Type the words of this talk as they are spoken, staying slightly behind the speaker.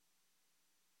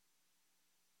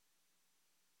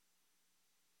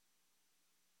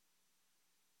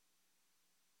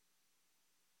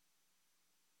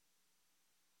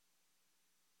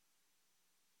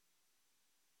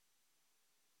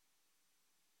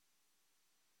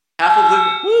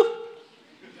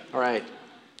All right,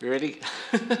 you ready?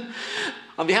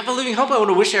 On behalf of Living Hope, I want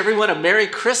to wish everyone a Merry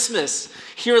Christmas.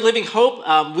 Here at Living Hope,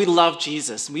 we love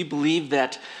Jesus. We believe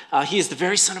that he is the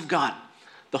very Son of God,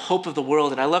 the hope of the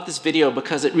world. And I love this video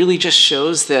because it really just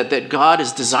shows that God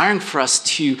is desiring for us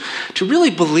to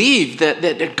really believe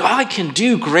that God can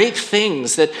do great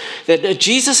things, that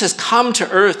Jesus has come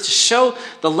to earth to show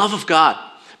the love of God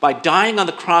by dying on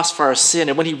the cross for our sin.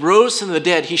 And when he rose from the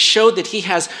dead, he showed that he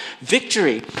has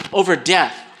victory over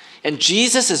death. And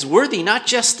Jesus is worthy not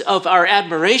just of our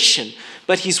admiration,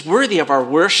 but he's worthy of our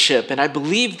worship. And I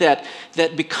believe that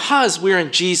because we're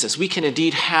in Jesus, we can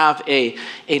indeed have an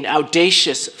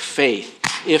audacious faith.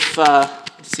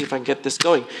 Let's see if I can get this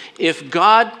going. If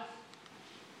God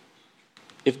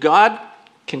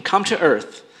can come to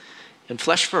earth in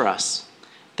flesh for us,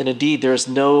 then indeed there is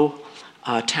no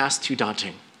task too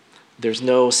daunting. There's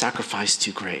no sacrifice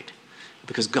too great.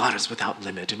 Because God is without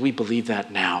limit, and we believe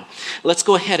that now. Let's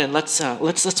go ahead and let's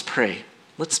pray.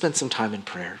 Let's spend some time in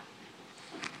prayer.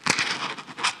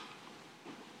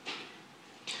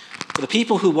 For the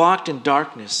people who walked in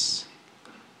darkness,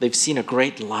 they've seen a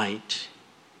great light.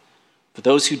 For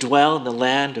those who dwell in the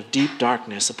land of deep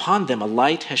darkness, upon them a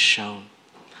light has shone.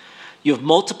 You have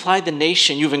multiplied the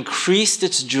nation. You've increased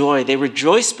its joy. They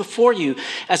rejoice before you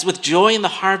as with joy in the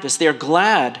harvest. They are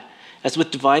glad as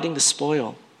with dividing the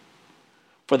spoil.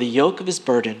 For the yoke of his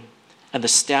burden and the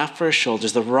staff for his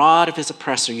shoulders, the rod of his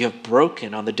oppressor you have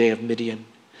broken on the day of Midian.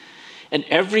 And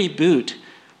every boot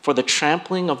for the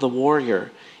trampling of the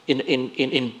warrior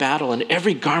in battle, and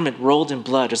every garment rolled in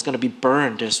blood is going to be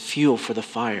burned as fuel for the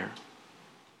fire.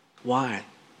 Why?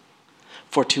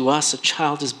 For to us a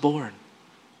child is born.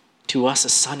 To us a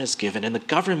son is given, and the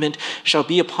government shall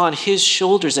be upon his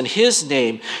shoulders, and his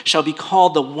name shall be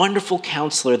called the Wonderful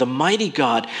Counselor, the Mighty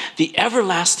God, the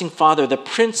Everlasting Father, the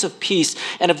Prince of Peace.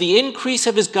 And of the increase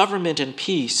of his government and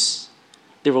peace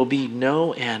there will be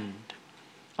no end.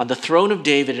 On the throne of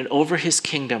David and over his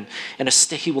kingdom, and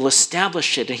he will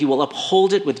establish it, and he will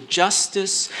uphold it with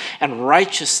justice and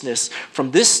righteousness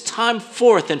from this time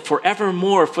forth and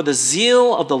forevermore. For the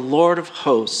zeal of the Lord of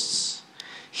hosts,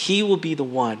 he will be the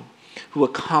one who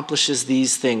accomplishes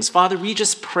these things. Father, we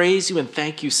just praise you and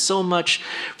thank you so much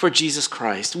for Jesus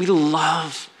Christ. We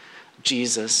love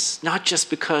Jesus, not just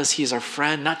because he's our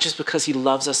friend, not just because he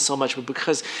loves us so much, but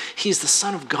because he's the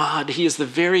Son of God. He is the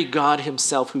very God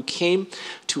himself who came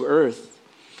to earth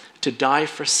to die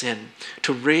for sin,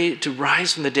 to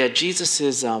rise from the dead. Jesus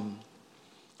is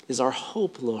our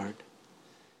hope, Lord.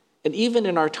 And even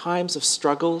in our times of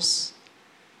struggles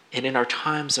and in our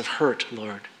times of hurt,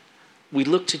 Lord, we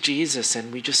look to Jesus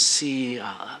and we just see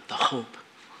the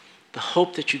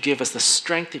hope that you give us, the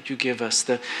strength that you give us,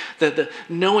 the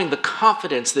knowing, the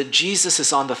confidence that Jesus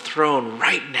is on the throne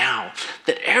right now,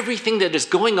 that everything that is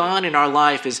going on in our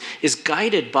life is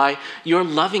guided by your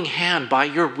loving hand, by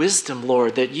your wisdom,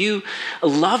 Lord, that you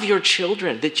love your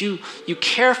children, that you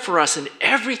care for us in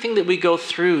everything that we go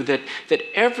through, that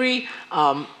every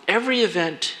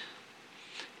event,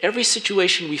 every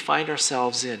situation we find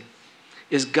ourselves in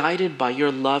is guided by your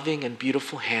loving and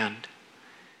beautiful hand.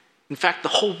 In fact, the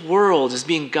whole world is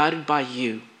being guided by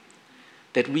you,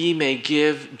 that we may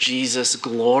give Jesus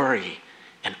glory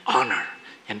and honor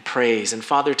and praise. And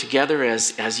Father, together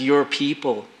as your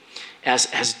people,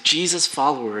 as Jesus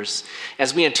followers,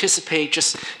 as we anticipate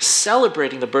just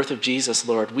celebrating the birth of Jesus,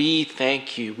 Lord, we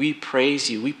thank you, we praise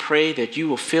you, we pray that you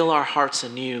will fill our hearts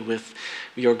anew with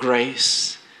your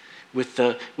grace, with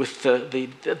the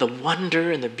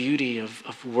wonder and the beauty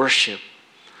of worship,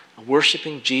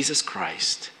 worshiping Jesus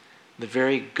Christ, the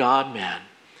very God-man.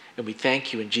 And we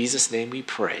thank you. In Jesus' name we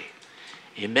pray.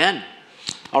 Amen.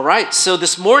 All right, so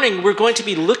this morning we're going to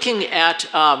be looking at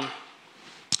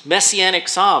Messianic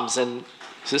Psalms. And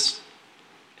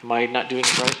am I not doing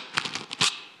it right?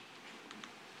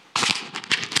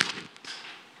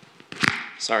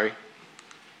 Sorry.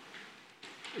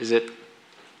 Is it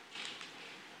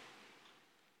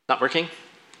not working?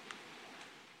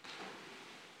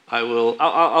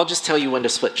 I'll just tell you when to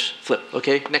flip,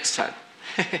 okay? Next time.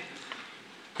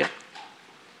 Yeah.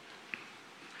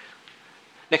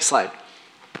 Next slide.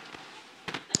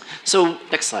 So,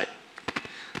 next slide.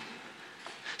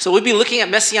 So we'll be looking at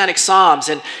Messianic Psalms,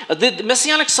 and the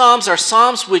Messianic Psalms are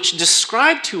Psalms which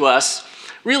describe to us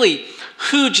really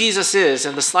who Jesus is,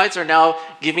 and the slides are now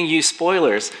giving you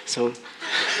spoilers, so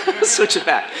switch it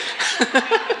back.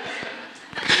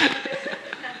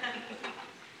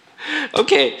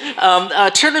 Okay,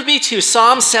 turn with me to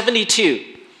Psalm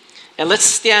 72, and let's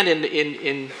stand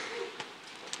in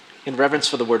reverence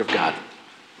for the Word of God.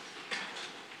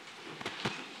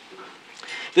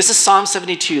 This is Psalm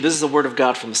 72. This is the Word of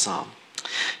God from the Psalm.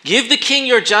 Give the king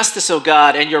your justice, O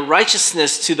God, and your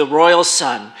righteousness to the royal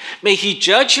son. May he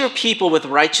judge your people with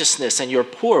righteousness and your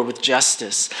poor with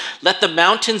justice. Let the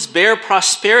mountains bear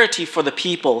prosperity for the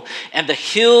people and the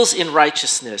hills in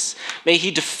righteousness. May he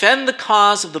defend the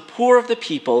cause of the poor of the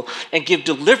people and give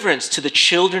deliverance to the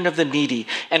children of the needy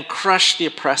and crush the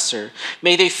oppressor.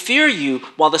 May they fear you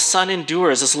while the sun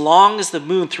endures, as long as the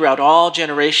moon throughout all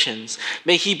generations.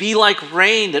 May he be like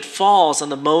rain that falls on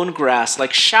the mown grass,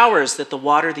 like showers that the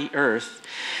water the earth.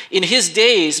 In his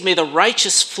days may the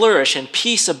righteous flourish and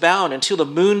peace abound until the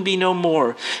moon be no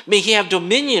more. May he have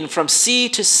dominion from sea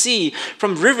to sea,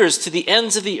 from rivers to the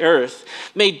ends of the earth.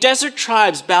 May desert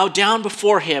tribes bow down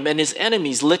before him and his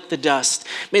enemies lick the dust.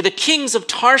 May the kings of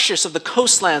Tarshish of the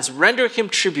coastlands render him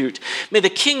tribute. May the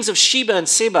kings of Sheba and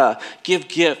Seba give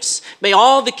gifts. May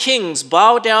all the kings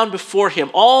bow down before him.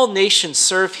 All nations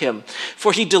serve him.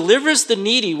 For he delivers the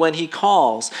needy when he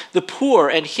calls, the poor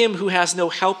and him who has no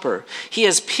helper. He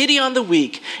has pity on the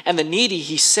weak, and the needy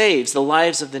he saves the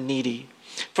lives of the needy.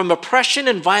 From oppression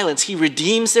and violence he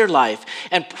redeems their life,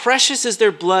 and precious is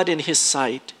their blood in his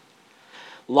sight.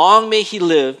 Long may he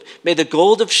live. May the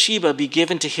gold of Sheba be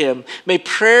given to him. May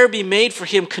prayer be made for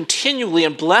him continually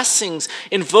and blessings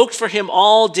invoked for him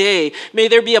all day. May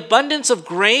there be abundance of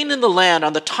grain in the land.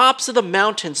 On the tops of the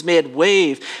mountains may it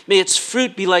wave. May its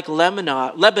fruit be like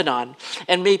Lebanon,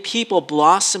 and may people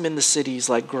blossom in the cities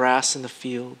like grass in the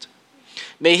field.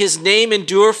 May his name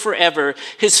endure forever,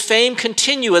 his fame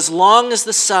continue as long as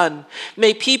the sun.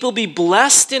 May people be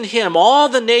blessed in him. All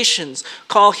the nations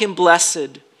call him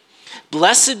blessed.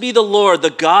 Blessed be the Lord, the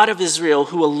God of Israel,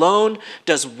 who alone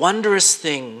does wondrous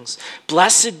things.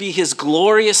 Blessed be his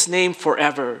glorious name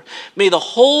forever. May the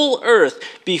whole earth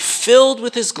be filled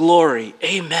with his glory.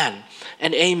 Amen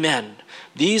and amen.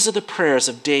 These are the prayers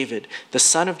of David, the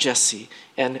son of Jesse,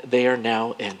 and they are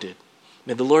now ended.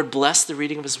 May the Lord bless the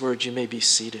reading of his word. You may be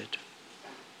seated.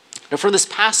 Now, from this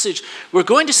passage, we're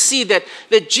going to see that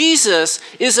Jesus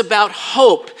is about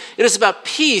hope. It is about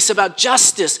peace, about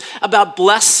justice, about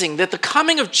blessing. That the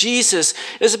coming of Jesus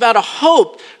is about a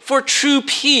hope for true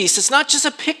peace. It's not just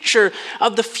a picture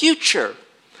of the future,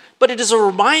 but it is a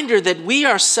reminder that we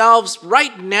ourselves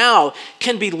right now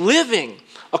can be living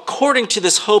according to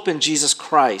this hope in Jesus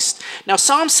Christ. Now,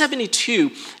 Psalm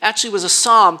 72 actually was a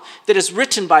psalm that is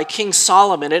written by King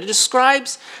Solomon. It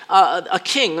describes a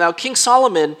king. Now, King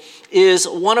Solomon is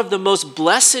one of the most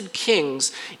blessed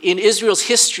kings in Israel's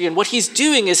history. And what he's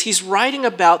doing is he's writing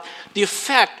about the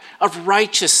effect of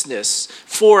righteousness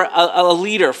for a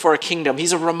leader, for a kingdom.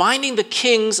 He's reminding the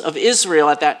kings of Israel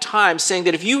at that time, saying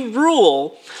that if you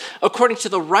rule according to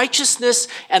the righteousness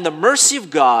and the mercy of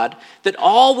God, that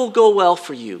all will go well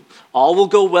for you. All will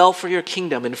go well for your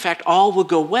kingdom. In fact, all will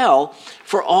go well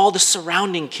for all the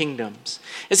surrounding kingdoms.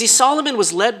 Solomon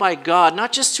was led by God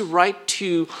not just to write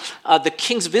to the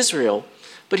kings of Israel,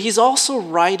 but he's also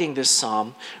writing this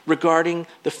psalm regarding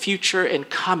the future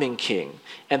and coming king,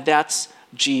 and that's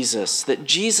Jesus, that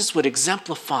Jesus would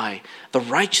exemplify the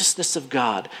righteousness of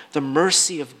God, the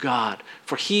mercy of God,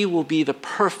 for he will be the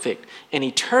perfect and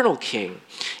eternal king.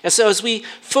 And so as we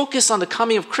focus on the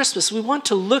coming of Christmas, we want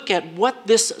to look at what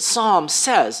this psalm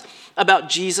says about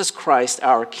Jesus Christ,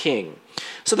 our King.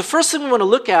 So the first thing we want to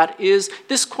look at is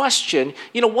this question,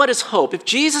 what is hope? If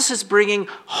Jesus is bringing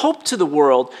hope to the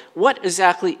world, what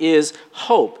exactly is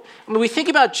hope? When we think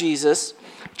about Jesus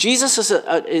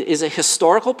is a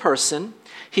historical person.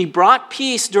 He brought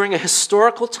peace during a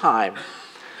historical time.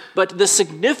 But the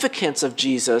significance of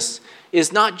Jesus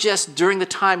is not just during the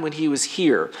time when he was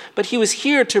here, but he was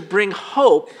here to bring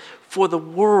hope for the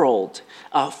world,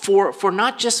 for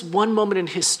not just one moment in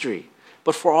history,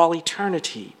 but for all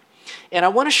eternity. And I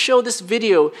want to show this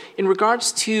video in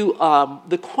regards to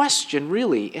the question,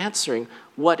 really answering,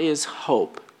 what is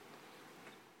hope?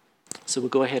 So we'll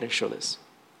go ahead and show this.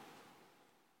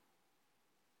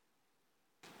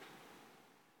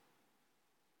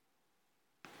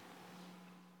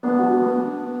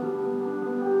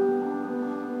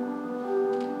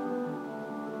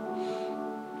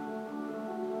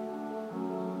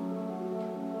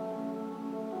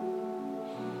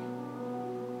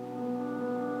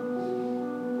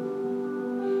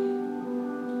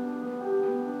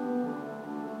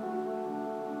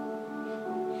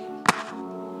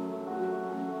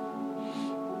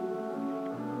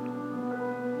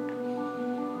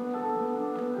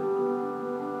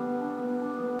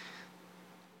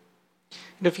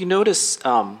 And if you notice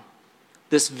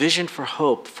this vision for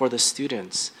hope for the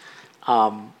students,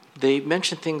 they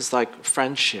mention things like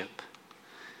friendship,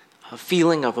 a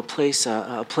feeling of a place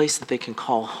that they can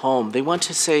call home. They want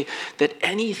to say that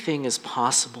anything is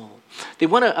possible. They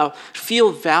want to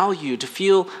feel valued, to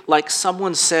feel like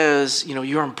someone says,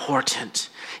 you're important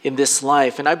in this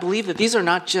life. And I believe that these are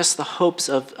not just the hopes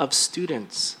of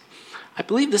students. I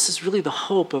believe this is really the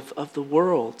hope of the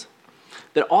world.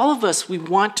 That all of us, we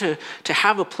want to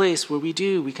have a place where we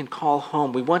can call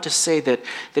home. We want to say that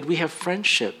we have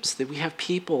friendships, that we have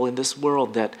people in this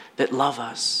world that love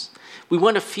us. We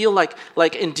want to feel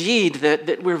like indeed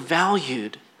that we're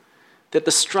valued, that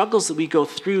the struggles that we go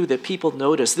through, that people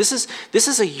notice. This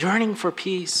is a yearning for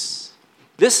peace.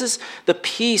 This is the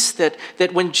peace that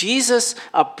when Jesus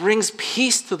brings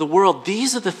peace to the world,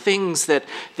 these are the things that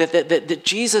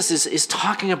Jesus is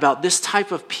talking about, this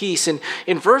type of peace. And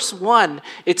in verse 1,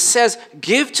 it says,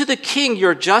 "Give to the king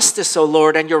your justice, O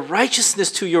Lord, and your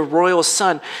righteousness to your royal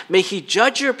son. May he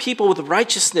judge your people with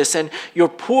righteousness and your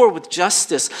poor with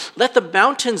justice. Let the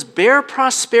mountains bear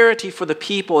prosperity for the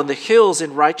people and the hills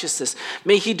in righteousness.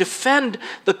 May he defend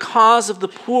the cause of the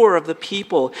poor of the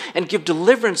people and give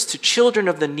deliverance to children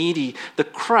of the needy, the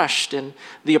crushed, and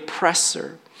the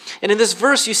oppressor." And in this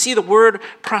verse, you see the word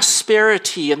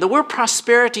prosperity. And the word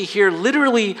prosperity here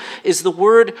literally is the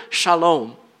word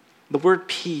shalom, the word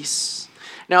peace.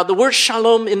 Now, the word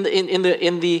shalom in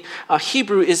the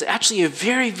Hebrew is actually a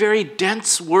very, very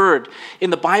dense word in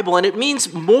the Bible, and it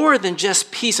means more than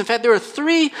just peace. In fact, there are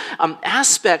three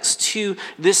aspects to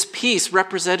this peace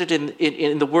represented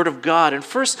in the Word of God. And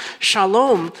first,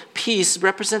 shalom, peace,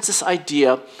 represents this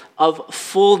idea of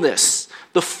fullness.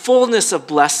 The fullness of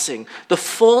blessing, the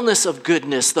fullness of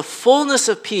goodness, the fullness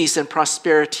of peace and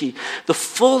prosperity, the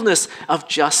fullness of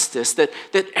justice, that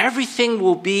everything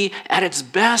will be at its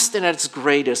best and at its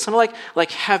greatest, kind of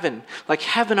like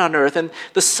heaven on earth. And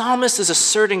the psalmist is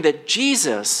asserting that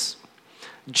Jesus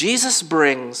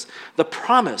brings the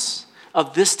promise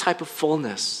of this type of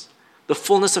fullness, the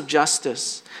fullness of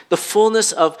justice, the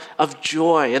fullness of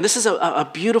joy. And this is a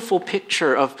beautiful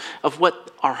picture of what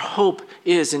our hope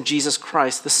is in Jesus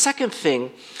Christ. The second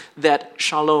thing that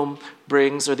shalom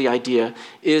brings, or the idea,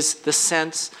 is the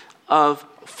sense of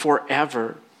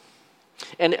forever.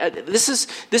 And this is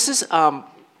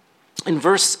in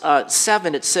verse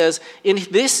 7, it says, in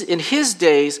his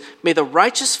days may the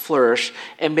righteous flourish,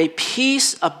 and may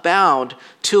peace abound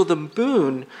till the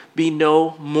moon be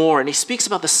no more. And he speaks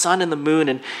about the sun and the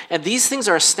moon, and these things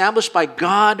are established by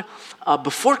God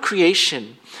before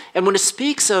creation. And when it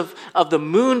speaks of the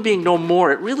moon being no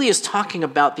more, it really is talking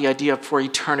about the idea for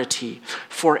eternity,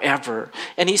 forever.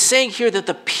 And he's saying here that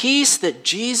the peace that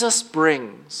Jesus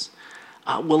brings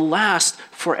will last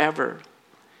forever.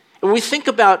 When we think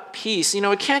about peace,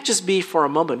 it can't just be for a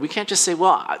moment. We can't just say,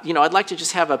 well, I'd like to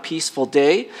just have a peaceful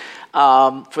day,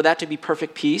 for that to be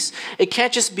perfect peace. It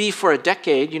can't just be for a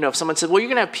decade. If someone said, well, you're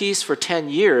going to have peace for 10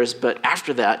 years, but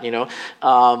after that,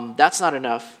 that's not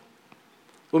enough.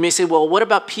 We may say, well, what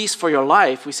about peace for your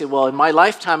life? We say, well, in my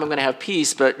lifetime, I'm going to have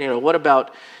peace, but, what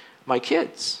about my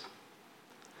kids?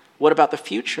 What about the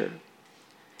future?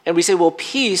 And we say, well,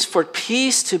 for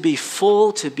peace to be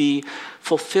full, to be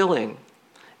fulfilling,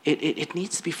 it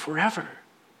needs to be forever.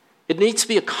 It needs to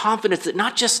be a confidence that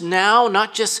not just now,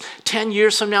 not just 10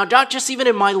 years from now, not just even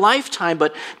in my lifetime,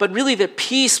 but really that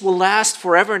peace will last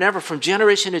forever and ever, from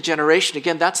generation to generation.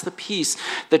 Again, that's the peace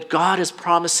that God is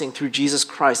promising through Jesus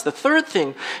Christ. The third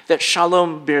thing that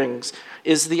shalom brings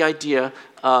is the idea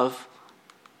of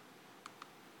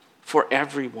for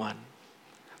everyone.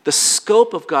 The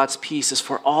scope of God's peace is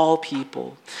for all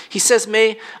people. He says,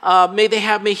 may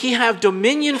he have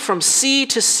dominion from sea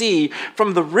to sea,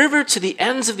 from the river to the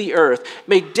ends of the earth.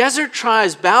 May desert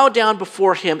tribes bow down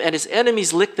before him, and his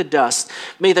enemies lick the dust.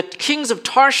 May the kings of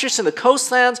Tarshish and the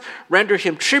coastlands render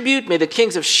him tribute. May the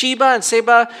kings of Sheba and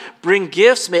Seba bring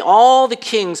gifts. May all the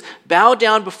kings bow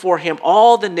down before him.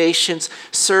 All the nations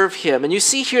serve him. And you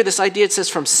see here this idea, it says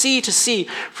from sea to sea,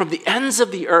 from the ends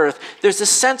of the earth. There's a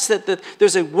sense that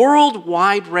there's a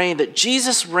worldwide reign, that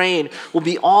Jesus' reign will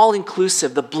be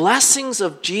all-inclusive. The blessings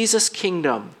of Jesus'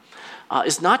 kingdom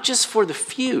is not just for the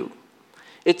few.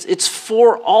 It's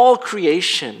for all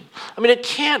creation. I mean, it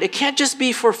can't just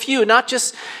be for few, not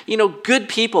just, good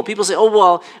people. People say, oh,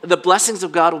 well, the blessings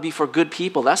of God will be for good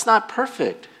people. That's not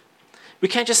perfect. We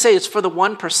can't just say it's for the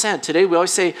 1%. Today we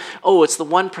always say, oh, it's the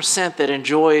 1% that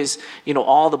enjoys,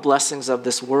 all the blessings of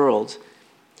this world.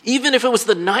 Even if it was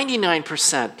the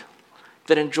 99%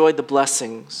 that enjoyed the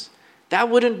blessings, that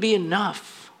wouldn't be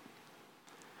enough.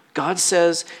 God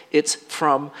says it's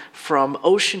from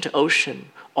ocean to ocean,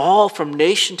 all from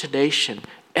nation to nation,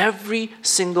 every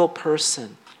single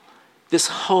person This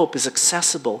hope is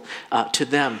accessible to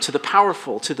them, to the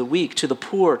powerful, to the weak, to the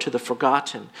poor, to the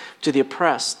forgotten, to the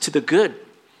oppressed, to the good,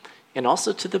 and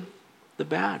also to the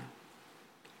bad,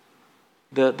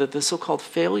 the so-called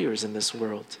failures in this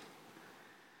world.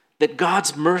 That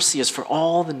God's mercy is for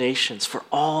all the nations, for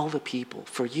all the people,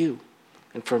 for you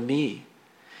and for me.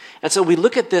 And so we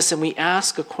look at this and we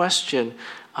ask a question,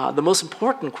 the most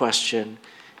important question,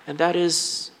 and that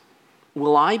is,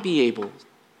 will I be able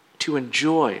to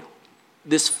enjoy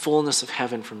this fullness of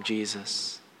heaven from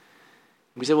Jesus?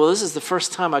 We say, well, this is the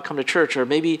first time I come to church, or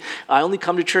maybe I only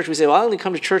come to church. We say, well, I only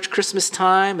come to church Christmas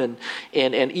time and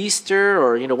Easter,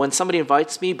 or when somebody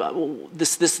invites me. But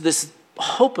this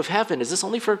hope of heaven, is this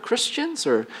only for Christians,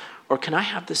 or can I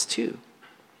have this too?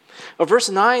 Well, verse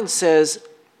 9 says,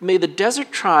 may the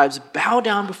desert tribes bow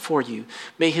down before you.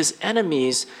 May his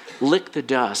enemies lick the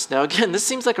dust. Now, again, this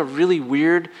seems like a really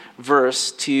weird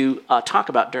verse to talk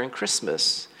about during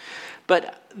Christmas.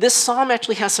 But this psalm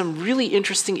actually has some really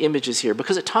interesting images here,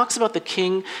 because it talks about the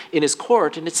king in his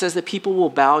court, and it says that people will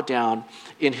bow down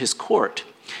in his court.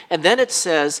 And then it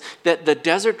says that the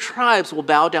desert tribes will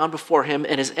bow down before him,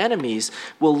 and his enemies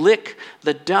will lick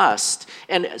the dust.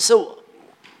 And so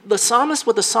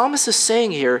what the psalmist is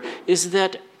saying here is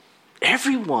that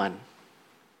everyone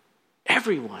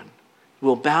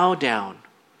will bow down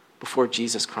before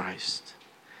Jesus Christ.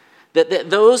 That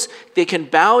those, they can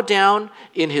bow down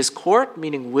in his court,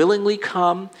 meaning willingly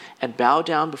come and bow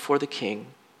down before the king,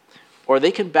 or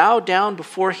they can bow down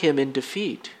before him in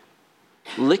defeat,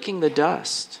 licking the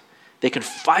dust. They can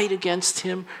fight against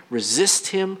him, resist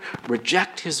him,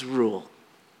 reject his rule,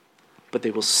 but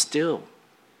they will still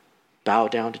bow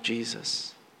down to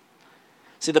Jesus.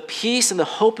 See, the peace and the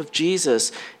hope of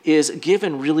Jesus is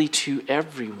given really to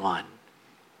everyone.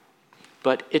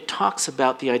 But it talks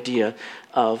about the idea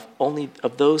of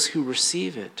those who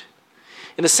receive it.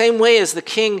 In the same way as the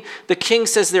king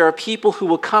says there are people who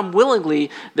will come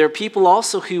willingly, there are people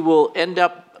also who will end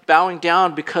up bowing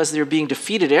down because they're being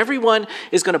defeated. Everyone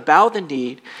is going to bow the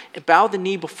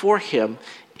knee before him.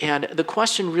 And the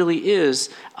question really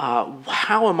is,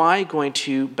 how am I going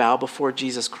to bow before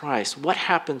Jesus Christ? What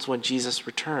happens when Jesus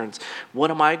returns?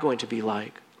 What am I going to be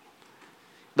like?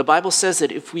 The Bible says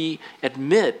that if we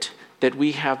admit that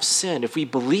we have sinned, if we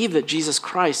believe that Jesus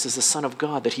Christ is the Son of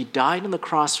God, that he died on the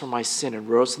cross for my sin and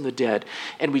rose from the dead,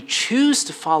 and we choose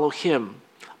to follow him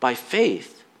by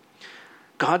faith,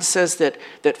 God says that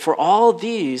for all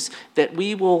these, that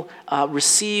we will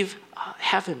receive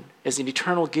heaven as an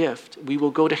eternal gift. We will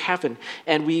go to heaven,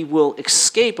 and we will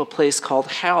escape a place called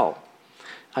hell,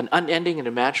 an unending and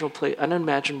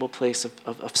unimaginable place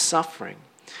of suffering.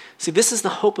 See, this is the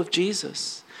hope of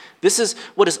Jesus. This is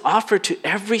what is offered to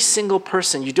every single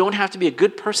person. You don't have to be a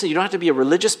good person. You don't have to be a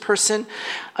religious person.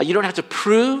 You don't have to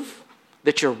prove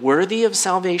that you're worthy of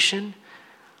salvation.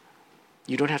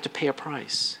 You don't have to pay a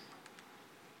price.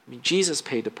 Jesus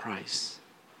paid the price.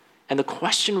 And the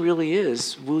question really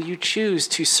is, will you choose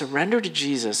to surrender to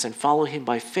Jesus and follow him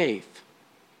by faith?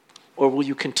 Or will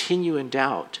you continue in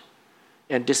doubt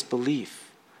and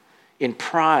disbelief, in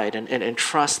pride and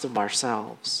trust of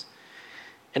ourselves?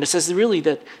 And it says really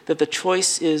that the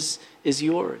choice is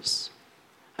yours.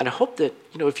 And I hope that,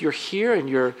 if you're here and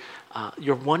you're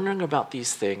wondering about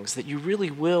these things, that you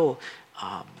really will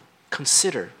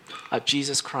consider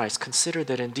Jesus Christ. Consider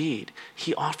that indeed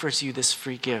he offers you this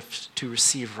free gift to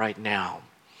receive right now.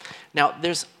 Now,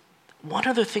 there's one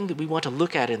other thing that we want to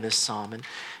look at in this psalm,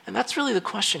 and that's really the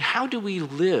question, how do we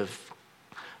live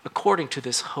according to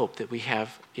this hope that we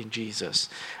have in Jesus?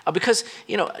 Because,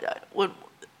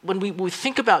 when we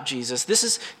think about Jesus, this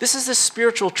is the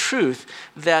spiritual truth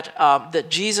that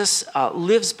Jesus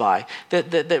lives by.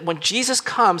 That when Jesus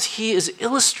comes, he is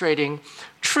illustrating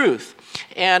truth.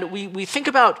 And we think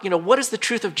about, what is the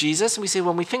truth of Jesus? And we say,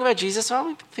 when we think about Jesus,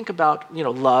 we think about,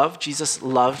 love. Jesus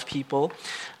loved people.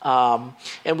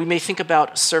 And we may think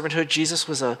about servanthood. Jesus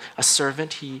was a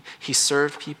servant. He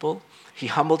served people. He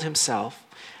humbled himself.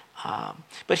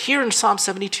 But here in Psalm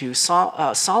 72,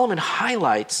 Solomon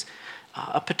highlights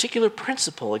a particular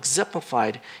principle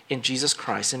exemplified in Jesus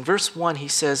Christ. In verse 1, he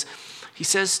says,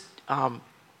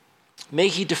 may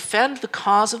he defend the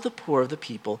cause of the poor of the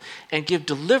people and give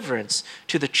deliverance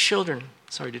to the children.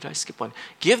 Sorry, did I skip one?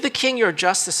 Give the king your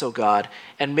justice, O God,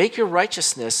 and make your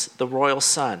righteousness the royal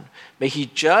sun. May he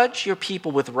judge your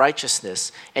people with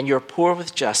righteousness and your poor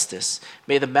with justice.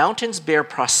 May the mountains bear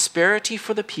prosperity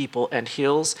for the people and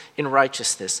hills in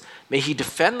righteousness. May he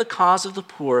defend the cause of the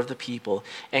poor of the people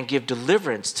and give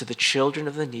deliverance to the children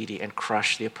of the needy and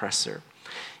crush the oppressor.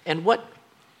 And what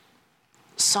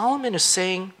Solomon is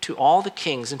saying to all the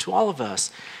kings and to all of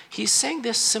us, he's saying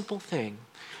this simple thing.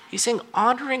 He's saying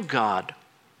honoring God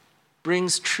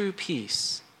brings true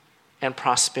peace and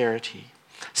prosperity.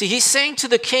 See, he's saying to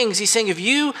the kings, he's saying, if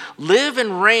you live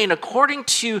and reign according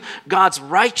to God's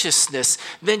righteousness,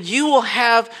 then you will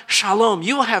have shalom.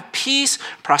 You will have peace,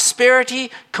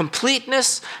 prosperity,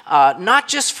 completeness, not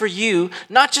just for you,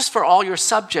 not just for all your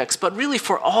subjects, but really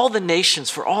for all the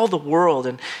nations, for all the world.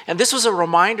 And this was a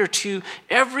reminder to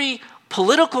every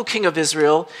political king of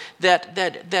Israel that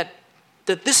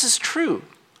this is true.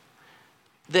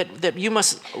 That you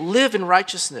must live in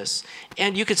righteousness.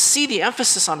 And you could see the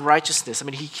emphasis on righteousness. I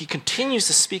mean, he continues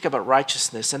to speak about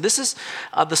righteousness. And this is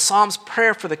the Psalm's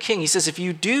prayer for the king. He says, if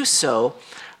you do so,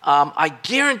 I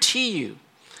guarantee you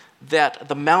that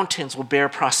the mountains will bear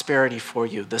prosperity for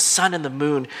you. The sun and the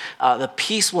moon, the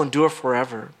peace will endure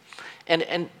forever.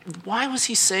 And why was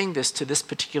he saying this to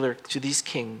these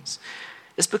kings?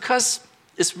 It's because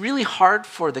it's really hard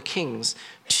for the kings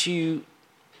to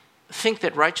think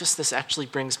that righteousness actually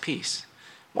brings peace.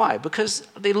 Why? Because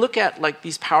they look at like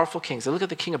these powerful kings. They look at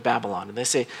the king of Babylon and they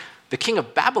say, the king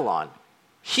of Babylon,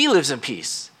 he lives in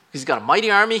peace. He's got a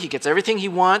mighty army. He gets everything he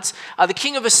wants. The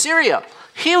king of Assyria,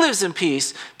 he lives in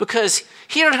peace because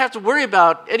he don't have to worry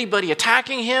about anybody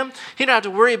attacking him. He don't have to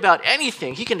worry about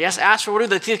anything. He can just ask for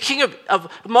whatever. The king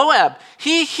of Moab,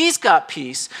 he's got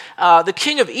peace. The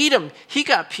king of Edom, he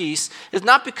got peace. It's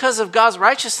not because of God's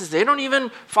righteousness. They don't even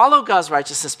follow God's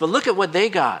righteousness, but look at what they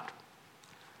got.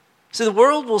 So the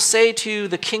world will say to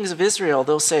the kings of Israel,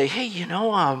 they'll say, hey,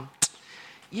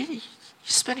 you're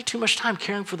spending too much time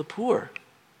caring for the poor.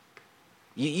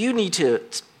 You need to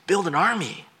build an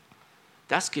army.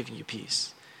 That's giving you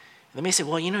peace. And they may say,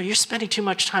 well, you're spending too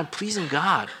much time pleasing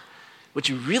God. What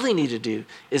you really need to do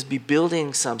is be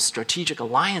building some strategic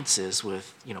alliances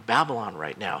with, Babylon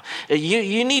right now.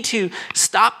 You need to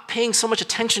stop paying so much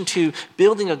attention to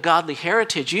building a godly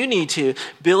heritage. You need to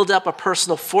build up a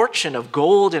personal fortune of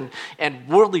gold and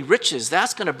worldly riches.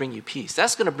 That's going to bring you peace.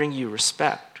 That's going to bring you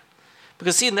respect.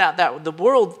 Because see, that the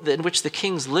world in which the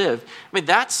kings lived,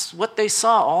 that's what they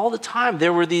saw all the time.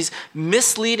 There were these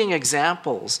misleading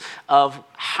examples of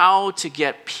how to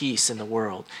get peace in the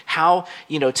world, how,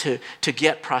 to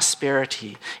get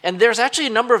prosperity. And there's actually a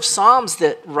number of Psalms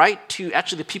that write to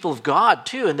actually the people of God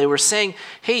too. And they were saying,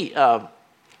 hey,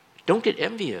 don't get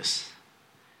envious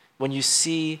when you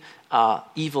see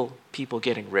evil people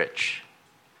getting rich.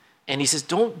 And he says,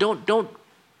 don't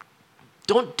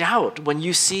doubt when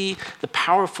you see the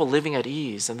powerful living at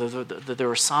ease. And there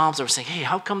were Psalms that were saying, hey,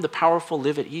 how come the powerful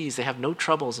live at ease? They have no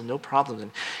troubles and no problems.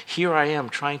 And here I am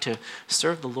trying to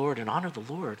serve the Lord and honor the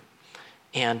Lord.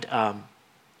 And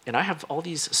I have all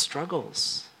these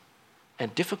struggles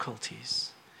and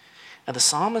difficulties. And the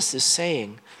psalmist is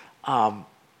saying,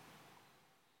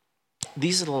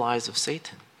 these are the lies of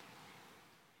Satan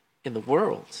in the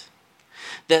world.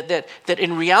 That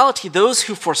in reality, those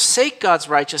who forsake God's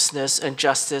righteousness and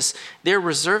justice, they're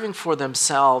reserving for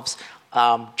themselves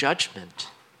judgment.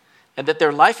 And that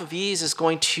their life of ease is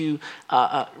going to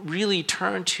really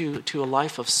turn to a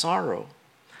life of sorrow.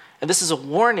 And this is a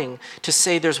warning to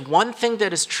say there's one thing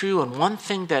that is true and one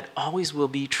thing that always will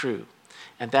be true.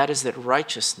 And that is that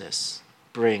righteousness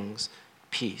brings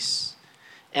peace.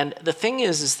 And the thing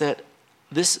is that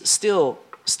this still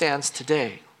stands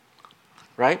today,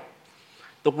 right?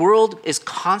 The world is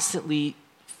constantly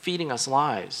feeding us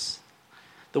lies.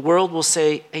 The world will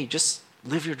say, hey, just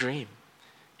live your dream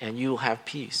and you will have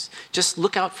peace. Just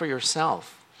look out for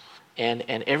yourself and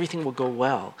everything will go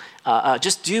well.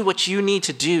 Just do what you need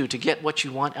to do to get what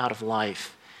you want out of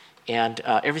life and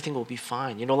everything will be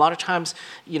fine. A lot of times,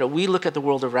 we look at the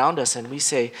world around us and we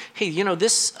say, hey,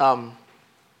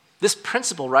 this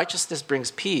principle, righteousness brings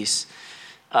peace,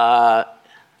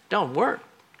 don't work.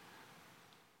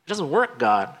 It doesn't work,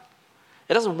 God.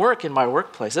 It doesn't work in my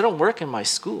workplace. It doesn't work in my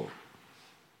school.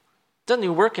 It doesn't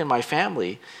even work in my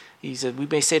family. He said, we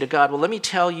may say to God, well, let me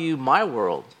tell you my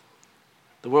world,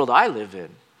 the world I live in.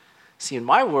 See, in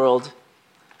my world,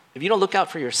 if you don't look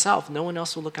out for yourself, no one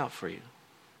else will look out for you.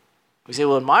 We say,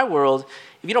 well, in my world,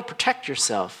 if you don't protect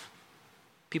yourself,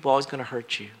 people are always going to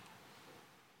hurt you.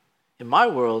 In my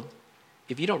world,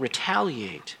 if you don't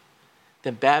retaliate,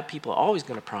 then bad people are always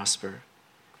going to prosper.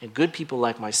 And good people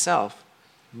like myself,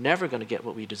 never going to get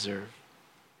what we deserve.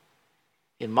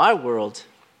 In my world,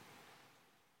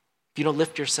 if you don't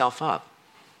lift yourself up,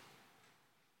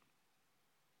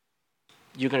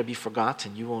 you're going to be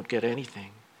forgotten. You won't get anything.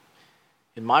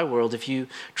 In my world, if you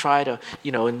try to,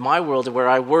 in my world where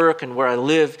I work and where I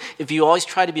live, if you always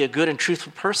try to be a good and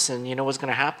truthful person, you know what's going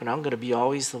to happen? I'm going to be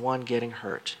always the one getting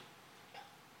hurt.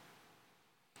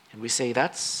 And we say,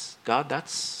 that's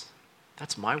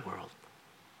my world.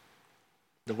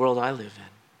 The world I live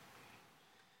in.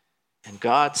 And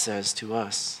God says to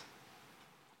us,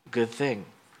 good thing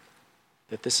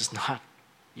that this is not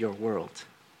your world.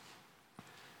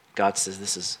 God says,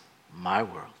 this is my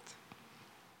world.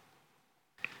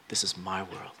 This is my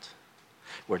world,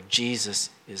 where Jesus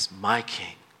is my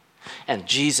king. And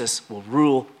Jesus will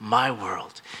rule my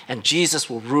world. And Jesus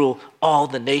will rule all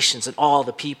the nations and all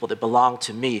the people that belong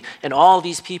to me. And all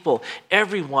these people,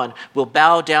 everyone will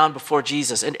bow down before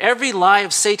Jesus. And every lie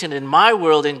of Satan in my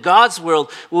world, in God's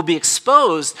world, will be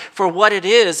exposed for what it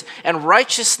is. And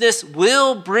righteousness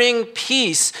will bring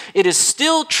peace. It is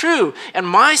still true. And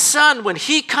my son, when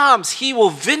he comes, he will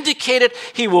vindicate it.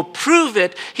 He will prove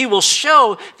it. He will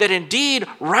show that indeed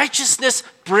righteousness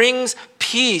brings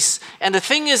peace. And the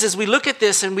thing is, as we look at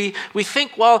this and we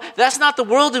think, well, that's not the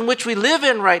world in which we live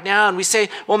in right now. And we say,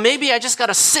 well, maybe I just got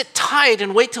to sit tight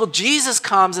and wait till Jesus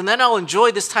comes and then I'll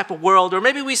enjoy this type of world. Or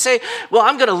maybe we say, well,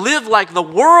 I'm going to live like the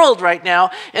world right now.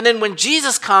 And then when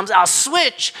Jesus comes, I'll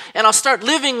switch and I'll start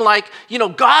living like,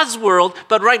 God's world.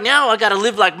 But right now I got to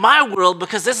live like my world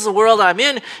because this is the world I'm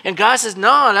in. And God says,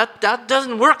 no, that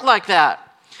doesn't work like that.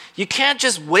 You can't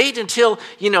just wait until,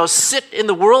 sit in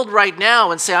the world right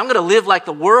now and say, I'm going to live like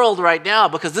the world right now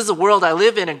because this is the world I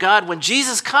live in. And God, when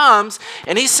Jesus comes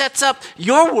and he sets up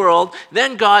your world,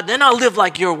 then I'll live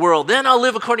like your world. Then I'll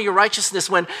live according to your righteousness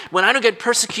when I don't get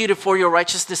persecuted for your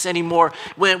righteousness anymore.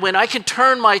 When I can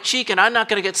turn my cheek and I'm not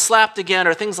going to get slapped again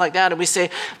or things like that. And we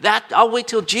say, that I'll wait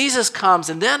till Jesus comes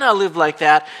and then I'll live like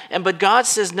that. But God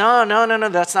says, no,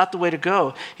 that's not the way to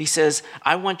go. He says,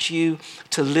 I want you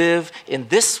to live in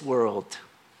this world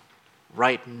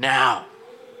right now,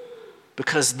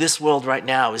 because this world right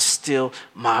now is still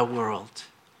my world.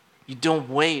 You don't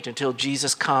wait until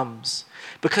Jesus comes,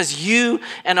 because you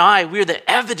and I, we're the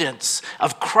evidence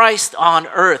of Christ on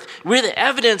earth. We're the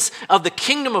evidence of the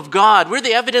kingdom of God. We're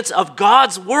the evidence of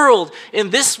God's world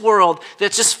in this world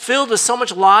that's just filled with so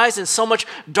much lies and so much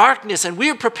darkness. And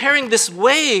we're preparing this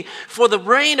way for the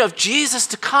reign of Jesus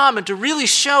to come and to really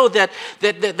show that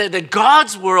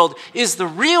God's world is the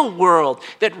real world,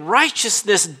 that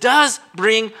righteousness does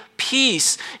bring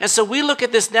peace. And so we look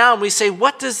at this now and we say,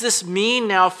 what does this mean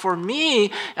now for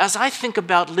me as I think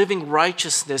about living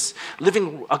righteousness,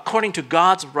 living according to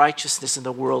God's righteousness in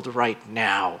the world right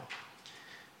now?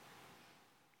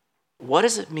 What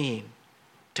does it mean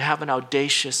to have an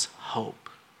audacious hope?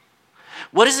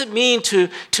 What does it mean to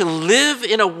live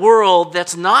in a world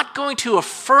that's not going to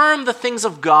affirm the things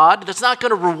of God, that's not going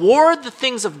to reward the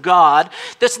things of God,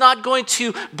 that's not going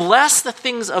to bless the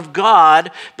things of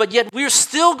God, but yet we're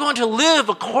still going to live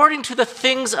according to the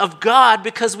things of God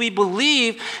because we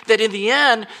believe that in the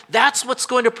end, that's what's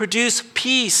going to produce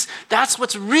peace. That's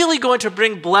what's really going to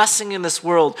bring blessing in this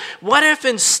world. What if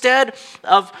instead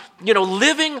of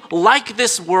living like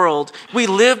this world, we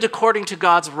lived according to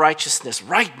God's righteousness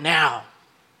right now?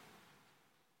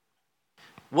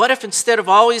 What if instead of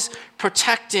always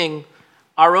protecting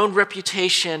our own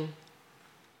reputation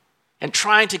and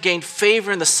trying to gain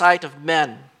favor in the sight of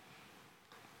men,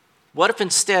 what if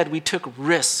instead we took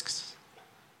risks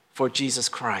for Jesus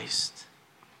Christ?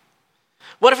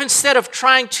 What if instead of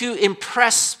trying to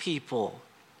impress people,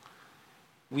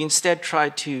 we instead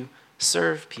tried to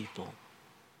serve people?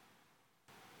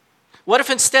 What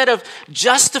if instead of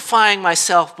justifying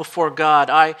myself before God,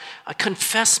 I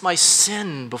confess my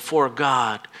sin before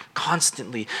God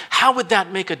constantly? How would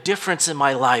that make a difference in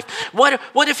my life? What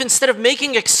if instead of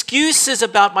making excuses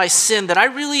about my sin, that I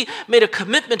really made a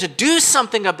commitment to do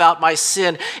something about my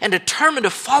sin and determined to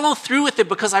follow through with it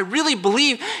because I really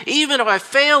believe even if I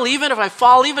fail, even if I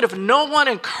fall, even if no one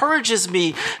encourages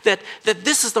me, that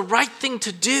this is the right thing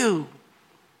to do?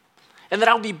 And that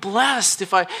I'll be blessed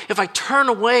if I turn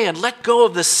away and let go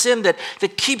of the sin that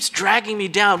keeps dragging me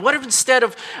down. What if instead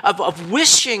of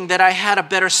wishing that I had a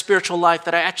better spiritual life,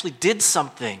 that I actually did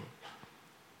something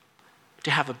to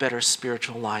have a better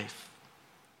spiritual life?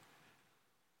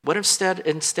 What if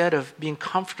instead of being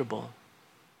comfortable,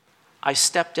 I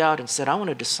stepped out and said, I want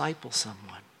to disciple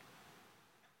someone,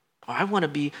 or I want to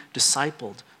be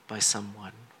discipled by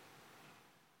someone?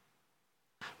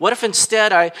 What if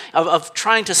instead of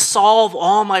trying to solve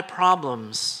all my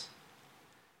problems,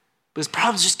 because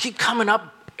problems just keep coming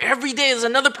up every day, there's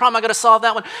another problem, I got to solve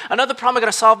that one, another problem, I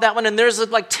got to solve that one, and there's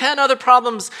like 10 other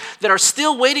problems that are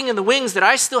still waiting in the wings that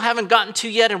I still haven't gotten to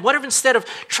yet. And what if instead of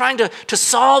trying to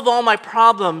solve all my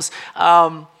problems,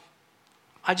 I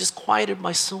just quieted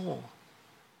my soul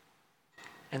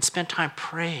and spent time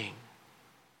praying?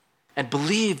 And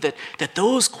believe that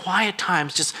those quiet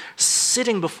times, just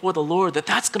sitting before the Lord,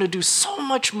 that's going to do so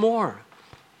much more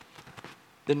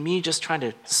than me just trying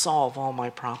to solve all my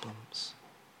problems.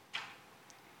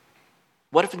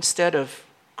 What if instead of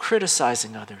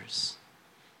criticizing others.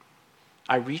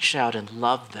 I reach out and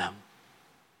love them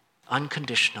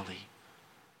unconditionally.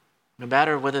 No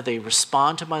matter whether they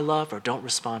respond to my love or don't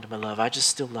respond to my love, I just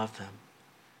still love them.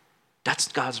 That's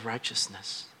God's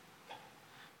righteousness.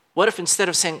 What if instead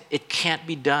of saying, it can't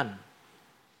be done,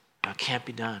 it can't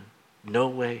be done, no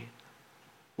way,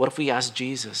 what if we ask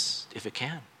Jesus if it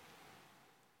can?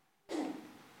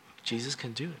 Jesus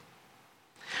can do it.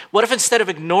 What if instead of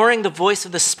ignoring the voice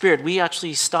of the Spirit, we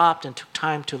actually stopped and took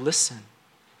time to listen?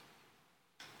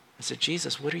 I said,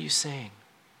 Jesus, what are you saying?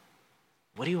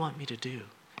 What do you want me to do?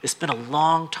 It's been a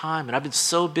long time, and I've been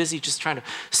so busy just trying to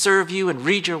serve you and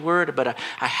read your word, but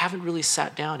I haven't really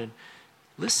sat down and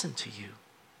listened to you,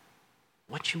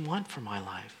 what you want for my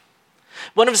life.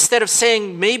 What if instead of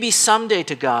saying maybe someday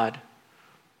to God,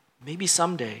 maybe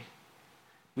someday,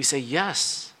 we say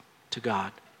yes to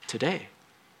God today.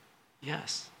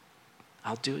 Yes,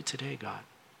 I'll do it today, God.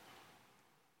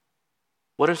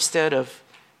 What if instead of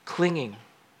clinging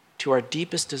to our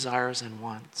deepest desires and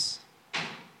wants,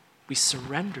 we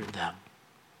surrender them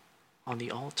on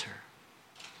the altar?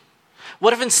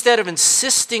 What if instead of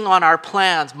insisting on our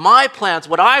plans, my plans,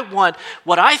 what I want,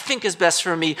 what I think is best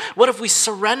for me, what if we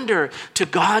surrender to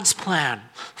God's plan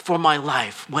for my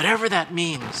life, whatever that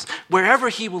means, wherever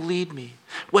he will lead me,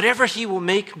 whatever he will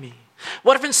make me?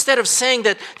 What if instead of saying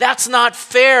that that's not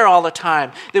fair all the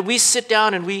time, that we sit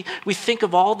down and we think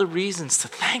of all the reasons to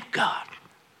thank God,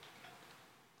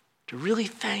 to really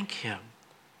thank him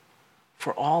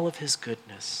for all of his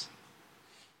goodness?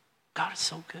 God is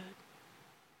so good.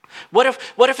 What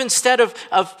if instead of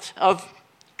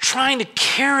trying to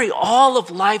carry all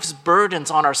of life's burdens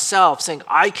on ourselves, saying,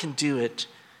 I can do it,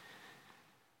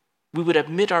 we would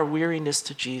admit our weariness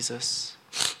to Jesus,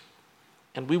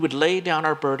 and we would lay down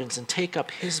our burdens and take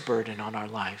up his burden on our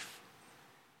life.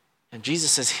 And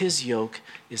Jesus says his yoke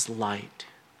is light.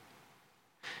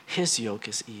 His yoke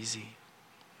is easy.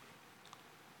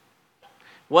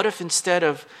 What if instead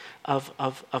of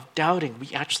doubting,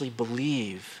 we actually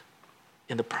believe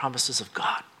in the promises of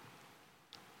God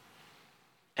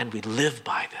and we live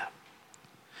by them?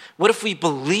 What if we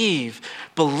believe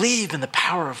in the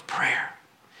power of prayer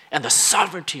and the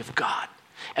sovereignty of God,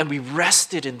 and we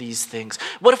rested in these things?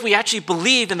 What if we actually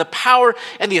believed in the power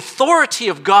and the authority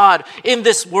of God in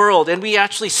this world, and we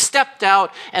actually stepped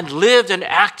out and lived and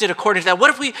acted according to that? What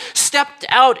if we stepped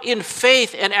out in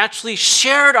faith and actually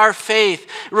shared our faith,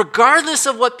 regardless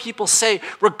of what people say,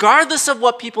 regardless of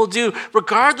what people do,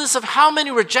 regardless of how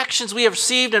many rejections we have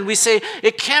received, and we say,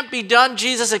 it can't be done,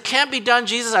 Jesus, it can't be done,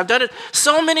 Jesus, I've done it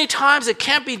so many times, it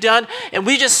can't be done, and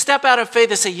we just step out of faith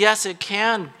and say, yes, it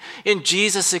can. In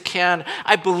Jesus, it can.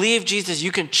 I believe, Jesus,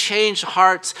 you can change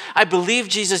hearts. I believe,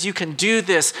 Jesus, you can do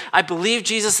this. I believe,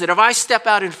 Jesus, that if I step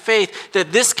out in faith,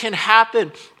 that this can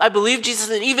happen. I believe, Jesus,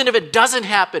 that even if it doesn't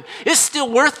happen, it's still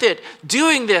worth it.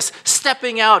 Doing this,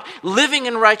 stepping out, living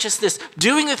in righteousness,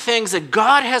 doing the things that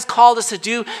God has called us to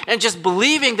do, and just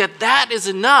believing that that is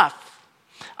enough.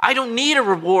 I don't need a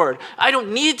reward. I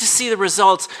don't need to see the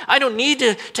results. I don't need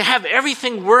to have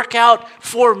everything work out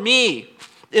for me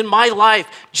in my life.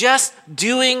 Just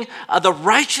doing the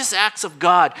righteous acts of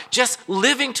God, just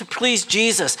living to please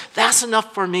Jesus, that's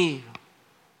enough for me.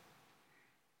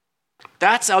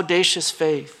 That's audacious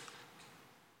faith.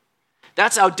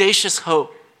 That's audacious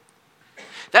hope.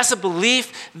 That's a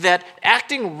belief that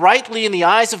acting rightly in the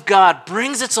eyes of God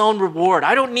brings its own reward.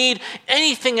 I don't need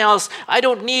anything else. I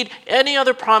don't need any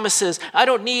other promises. I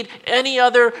don't need any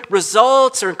other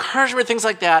results or encouragement, things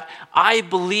like that. I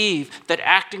believe that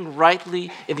acting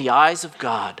rightly in the eyes of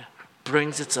God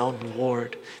brings its own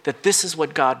reward, that this is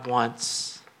what God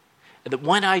wants, and that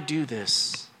when I do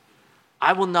this,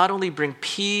 I will not only bring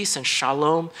peace and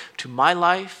shalom to my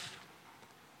life,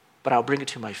 but I'll bring it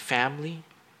to my family,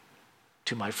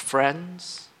 to my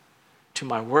friends, to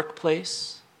my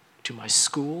workplace, to my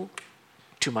school,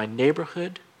 to my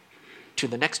neighborhood, to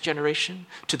the next generation,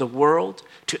 to the world,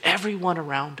 to everyone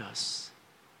around us.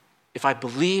 If I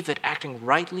believe that acting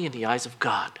rightly in the eyes of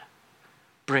God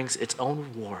brings its own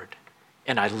reward,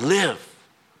 and I live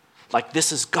like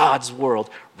this is God's world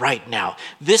right now.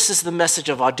 This is the message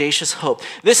of audacious hope.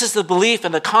 This is the belief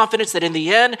and the confidence that in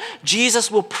the end, Jesus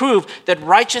will prove that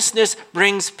righteousness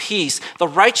brings peace. The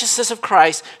righteousness of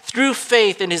Christ through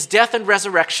faith in his death and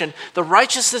resurrection. The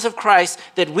righteousness of Christ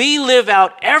that we live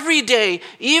out every day,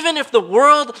 even if the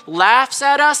world laughs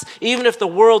at us, even if the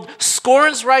world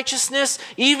scorns righteousness,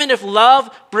 even if love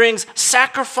brings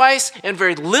sacrifice and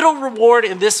very little reward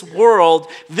in this world.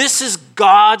 This is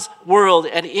God's world.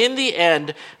 And in the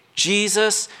end,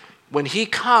 Jesus when he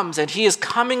comes, and he is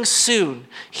coming soon,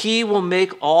 he will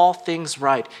make all things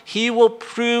right. He will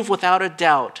prove without a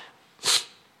doubt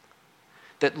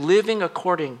that living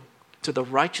according to the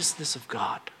righteousness of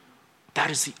God,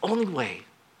 that is the only way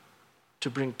to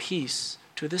bring peace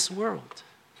to this world.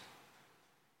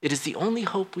 It is the only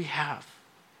hope we have.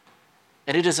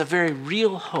 And it is a very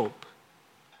real hope.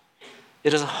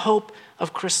 It is a hope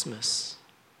of Christmas.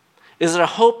 It is a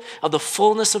hope of the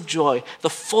fullness of joy, the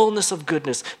fullness of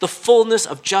goodness, the fullness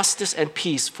of justice and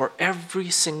peace for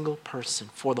every single person,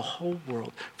 for the whole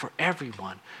world, for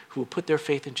everyone who will put their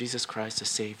faith in Jesus Christ as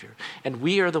Savior. And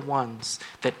we are the ones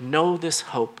that know this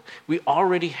hope. We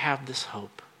already have this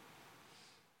hope.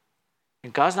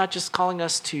 And God's not just calling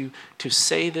us to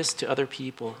say this to other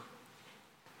people,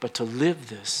 but to live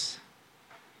this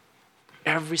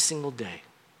every single day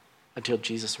until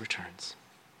Jesus returns.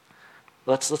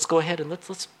 Let's go ahead and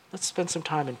let's spend some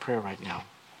time in prayer right now.